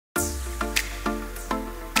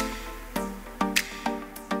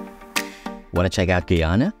Want to check out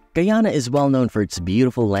Guyana? Guyana is well known for its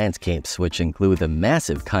beautiful landscapes, which include the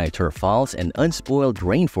massive Kaieteur Falls and unspoiled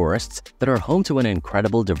rainforests that are home to an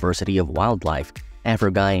incredible diversity of wildlife.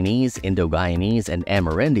 Afro-Guyanese, Indo-Guyanese, and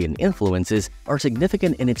Amerindian influences are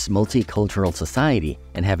significant in its multicultural society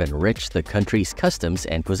and have enriched the country's customs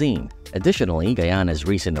and cuisine. Additionally, Guyana's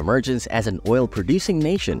recent emergence as an oil-producing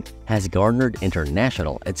nation has garnered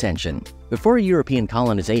international attention. Before European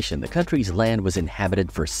colonization, the country's land was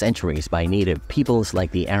inhabited for centuries by native peoples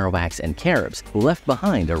like the Arawaks and Caribs, who left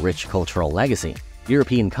behind a rich cultural legacy.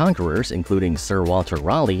 European conquerors, including Sir Walter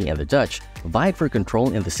Raleigh and the Dutch, vied for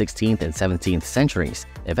control in the 16th and 17th centuries.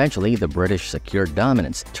 Eventually, the British secured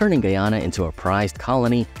dominance, turning Guyana into a prized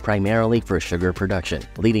colony primarily for sugar production,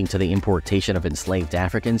 leading to the importation of enslaved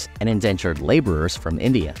Africans and indentured laborers from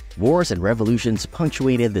India. Wars and revolutions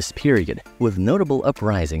punctuated this period, with notable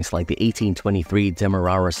uprisings like the 1823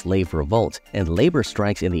 Demerara Slave Revolt and labor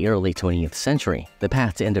strikes in the early 20th century. The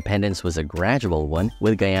path to independence was a gradual one,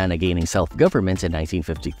 with Guyana gaining self-government in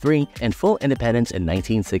 1953 and full independence in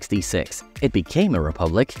 1966. It became a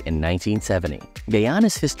republic in 1970.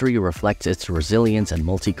 Guyana's history reflects its resilience and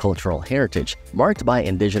multicultural heritage, marked by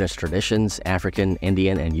indigenous traditions, African,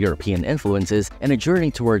 Indian, and European influences, and a journey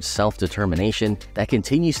towards self-determination that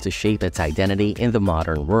continues to shape its identity in the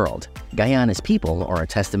modern world. Guyana's people are a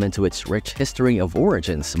testament to its rich history of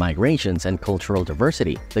origins, migrations, and cultural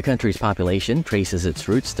diversity. The country's population traces its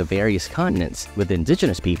roots to various continents, with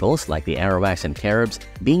indigenous peoples like the Arawaks and Caribs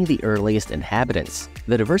being the earliest inhabitants.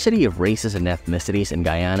 The diversity of races and ethnicities in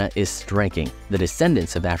Guyana is striking. The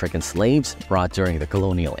descendants of African slaves brought during the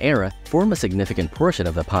colonial era form a significant portion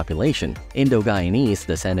of the population. Indo-Guyanese,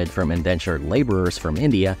 descended from indentured laborers from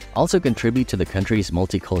India, also contribute to the country's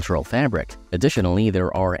multicultural fabric. Additionally,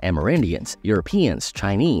 there are Amerindians, Europeans,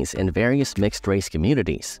 Chinese, and various mixed-race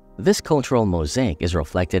communities. This cultural mosaic is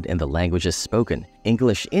reflected in the languages spoken.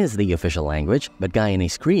 English is the official language, but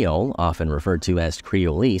Guyanese Creole, often referred to as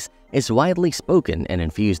Creolese, is widely spoken and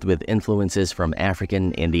infused with influences from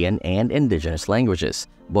African, Indian, and indigenous languages.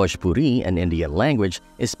 Bhojpuri, an Indian language,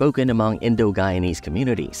 is spoken among Indo-Guyanese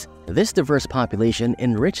communities. This diverse population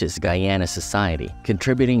enriches Guyana's society,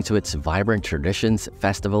 contributing to its vibrant traditions,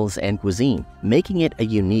 festivals, and cuisine, making it a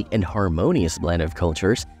unique and harmonious blend of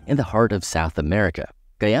cultures in the heart of South America.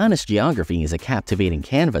 Guyana's geography is a captivating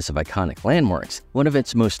canvas of iconic landmarks. One of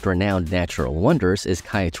its most renowned natural wonders is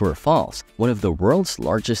Kaieteur Falls, one of the world's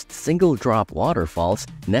largest single-drop waterfalls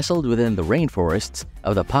nestled within the rainforests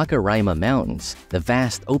of the Pacaraima Mountains. The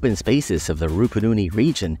vast open spaces of the Rupununi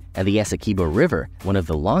region and the Essequibo River, one of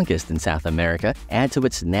the longest in South America, add to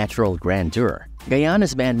its natural grandeur.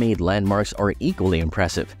 Guyana's man-made landmarks are equally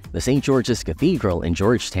impressive. The St. George's Cathedral in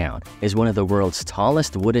Georgetown is one of the world's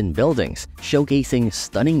tallest wooden buildings, showcasing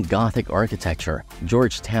stunning Gothic architecture.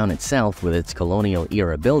 Georgetown itself, with its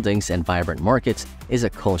colonial-era buildings and vibrant markets, is a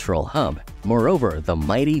cultural hub. Moreover, the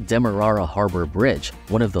mighty Demerara Harbor Bridge,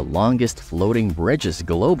 one of the longest floating bridges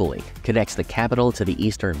globally, connects the capital to the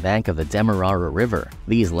eastern bank of the Demerara River.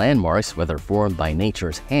 These landmarks, whether formed by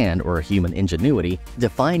nature's hand or human ingenuity,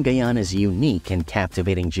 define Guyana's unique and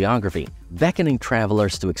captivating geography, beckoning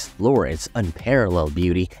travelers to explore its unparalleled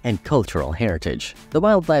beauty and cultural heritage. The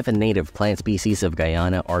wildlife and native plant species of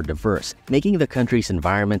Guyana are diverse, making the country's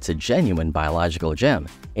environment a genuine biological gem.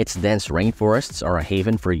 Its dense rainforests are a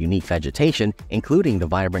haven for unique vegetation, including the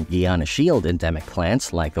vibrant Guyana shield endemic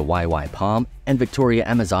plants like the YY palm and Victoria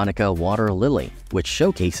amazonica water lily, which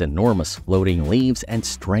showcase enormous floating leaves and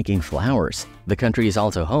striking flowers. The country is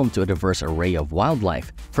also home to a diverse array of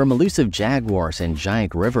wildlife, from elusive jaguars and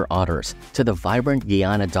giant river otters to the vibrant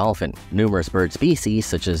Guyana dolphin. Numerous bird species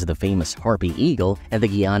such as the famous harpy eagle and the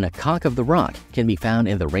Guyana cock of the rock can be found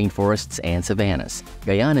in the rainforests and savannas.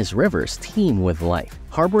 Guyana's rivers teem with life,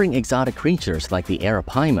 harboring exotic creatures like the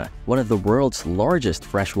arapaima, one of the world's largest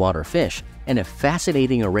freshwater fish, and a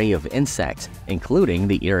fascinating array of insects, including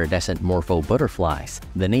the iridescent morpho butterflies.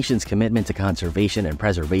 The nation's commitment to conservation and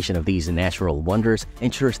preservation of these natural wonders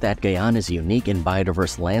ensures that Guyana's unique and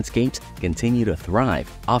biodiverse landscapes continue to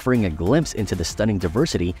thrive, offering a glimpse into the stunning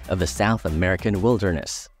diversity of the South American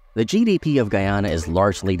wilderness. The GDP of Guyana is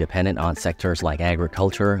largely dependent on sectors like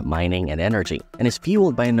agriculture, mining, and energy, and is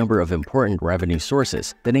fueled by a number of important revenue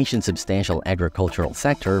sources. The nation's substantial agricultural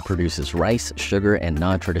sector produces rice, sugar, and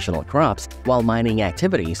non-traditional crops, while mining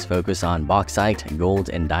activities focus on bauxite, gold,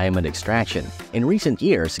 and diamond extraction. In recent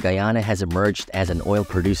years, Guyana has emerged as an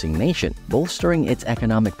oil-producing nation, bolstering its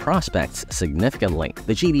economic prospects significantly.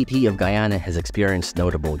 The GDP of Guyana has experienced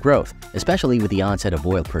notable growth, especially with the onset of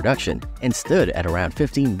oil production, and stood at around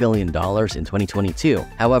 $15 billion in 2022.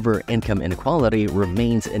 However, income inequality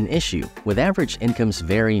remains an issue, with average incomes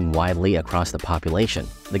varying widely across the population.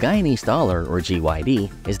 The Guyanese dollar, or GYD,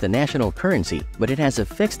 is the national currency, but it has a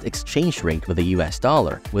fixed exchange rate with the US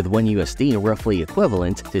dollar, with 1 USD roughly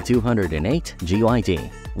equivalent to 208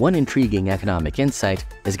 GYD. One intriguing economic insight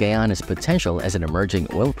is Guyana's potential as an emerging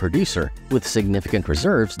oil producer with significant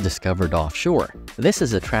reserves discovered offshore. This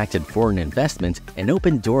has attracted foreign investment and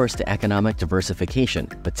opened doors to economic diversification,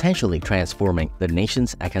 potentially transforming the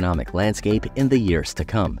nation's economic landscape in the years to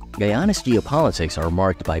come. Guyana's geopolitics are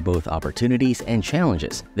marked by both opportunities and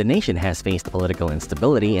challenges. The nation has faced political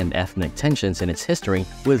instability and ethnic tensions in its history,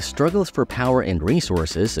 with struggles for power and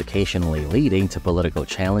resources occasionally leading to political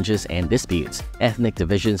challenges and disputes. Ethnic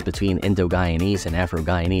divisions between Indo-Guyanese and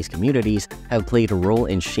Afro-Guyanese communities have played a role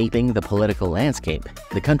in shaping the political landscape.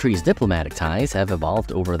 The country's diplomatic ties have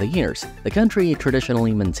evolved over the years. The country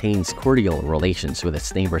traditionally maintains cordial relations with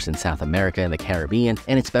its neighbors in South America and the Caribbean,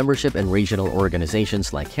 and its membership in regional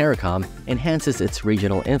organizations like CARICOM enhances its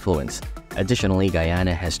regional influence. Additionally,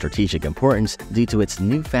 Guyana has strategic importance due to its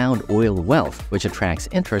newfound oil wealth, which attracts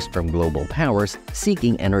interest from global powers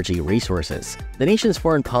seeking energy resources. The nation's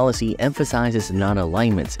foreign policy emphasizes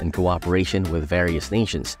non-alignment and cooperation with various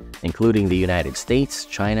nations, including the United States,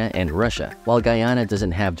 China, and Russia. While Guyana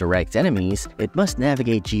doesn't have direct enemies, it must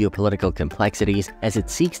navigate geopolitical complexities as it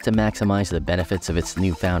seeks to maximize the benefits of its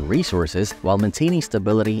newfound resources while maintaining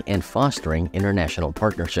stability and fostering international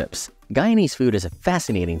partnerships. Guyanese food is a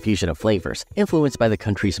fascinating fusion of flavors, influenced by the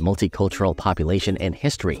country's multicultural population and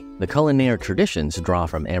history. The culinary traditions draw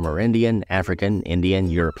from Amerindian, African, Indian,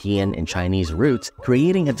 European, and Chinese roots,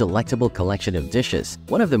 creating a delectable collection of dishes.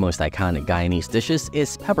 One of the most iconic Guyanese dishes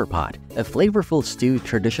is pepper pot, a flavorful stew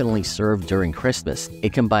traditionally served during Christmas.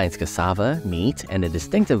 It combines cassava, meat, and a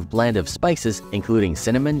distinctive blend of spices, including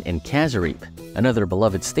cinnamon and cassareep. Another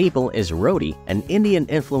beloved staple is roti, an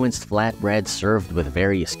Indian-influenced flatbread served with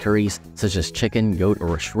various curries, such as chicken, goat,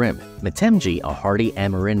 or shrimp. Metemji, a hearty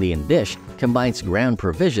Amerindian dish, combines ground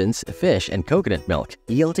provisions, fish, and coconut milk,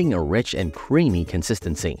 yielding a rich and creamy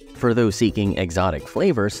consistency. For those seeking exotic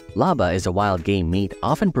flavors, laba is a wild game meat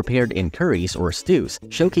often prepared in curries or stews,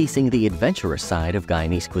 showcasing the adventurous side of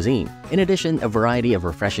Guyanese cuisine. In addition, a variety of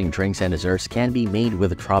refreshing drinks and desserts can be made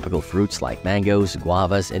with tropical fruits like mangoes,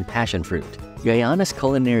 guavas, and passion fruit. Guyana's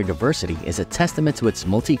culinary diversity is a testament to its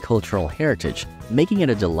multicultural heritage, making it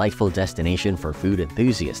a delightful destination for food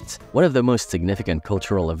enthusiasts. One of the most significant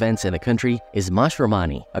cultural events in the country is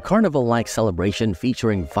Mashramani, a carnival-like celebration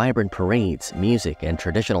featuring vibrant parades, music, and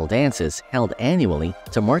traditional dances held annually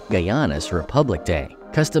to mark Guyana's Republic Day.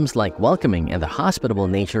 Customs like welcoming and the hospitable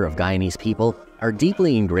nature of Guyanese people are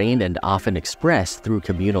deeply ingrained and often expressed through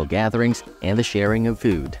communal gatherings and the sharing of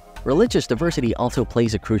food. Religious diversity also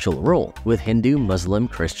plays a crucial role, with Hindu, Muslim,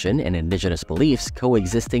 Christian, and indigenous beliefs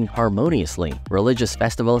coexisting harmoniously. Religious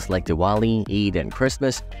festivals like Diwali, Eid, and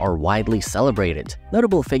Christmas are widely celebrated.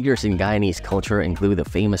 Notable figures in Guyanese culture include the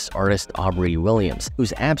famous artist Aubrey Williams,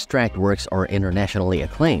 whose abstract works are internationally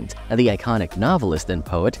acclaimed, and the iconic novelist and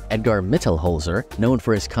poet Edgar Mittelholzer, known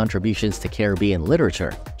for his contributions to Caribbean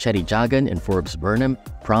literature. Chetty Jagan and Forbes Burnham,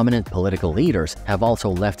 prominent political leaders, have also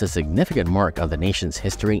left a significant mark on the nation's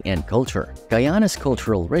history and culture. Guyana's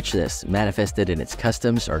cultural richness, manifested in its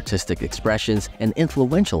customs, artistic expressions, and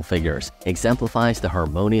influential figures, exemplifies the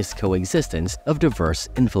harmonious coexistence of diverse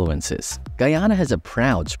influences. Guyana has a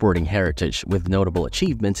proud sporting heritage with notable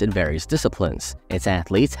achievements in various disciplines. Its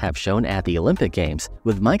athletes have shown at the Olympic Games,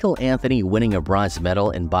 with Michael Anthony winning a bronze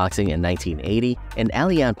medal in boxing in 1980 and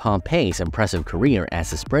Alian Pompey's impressive career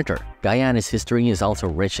as a sprinter. Guyana's history is also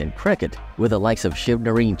rich in cricket, with the likes of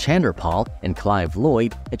Shivnarine Chanderpaul and Clive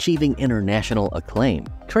Lloyd achieving international acclaim.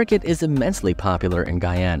 Cricket is immensely popular in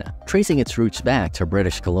Guyana, tracing its roots back to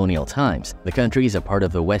British colonial times. The country is a part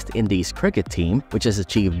of the West Indies cricket team, which has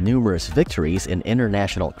achieved numerous victories in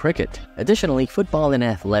international cricket. Additionally, football and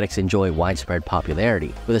athletics enjoy widespread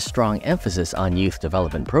popularity, with a strong emphasis on youth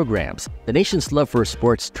development programs. The nation's love for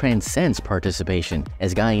sports transcends participation,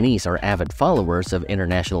 as Guyanese are avid followers of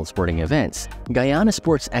international sporting events. Guyana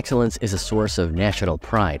sports excellence is a source of national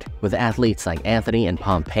pride, with athletes like Anthony and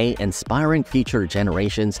Pompey inspiring future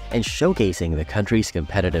generations and showcasing the country's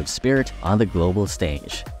competitive spirit on the global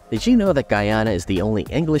stage. Did you know that Guyana is the only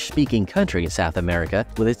English-speaking country in South America,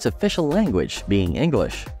 with its official language being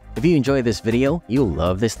English? If you enjoyed this video, you'll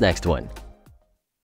love this next one.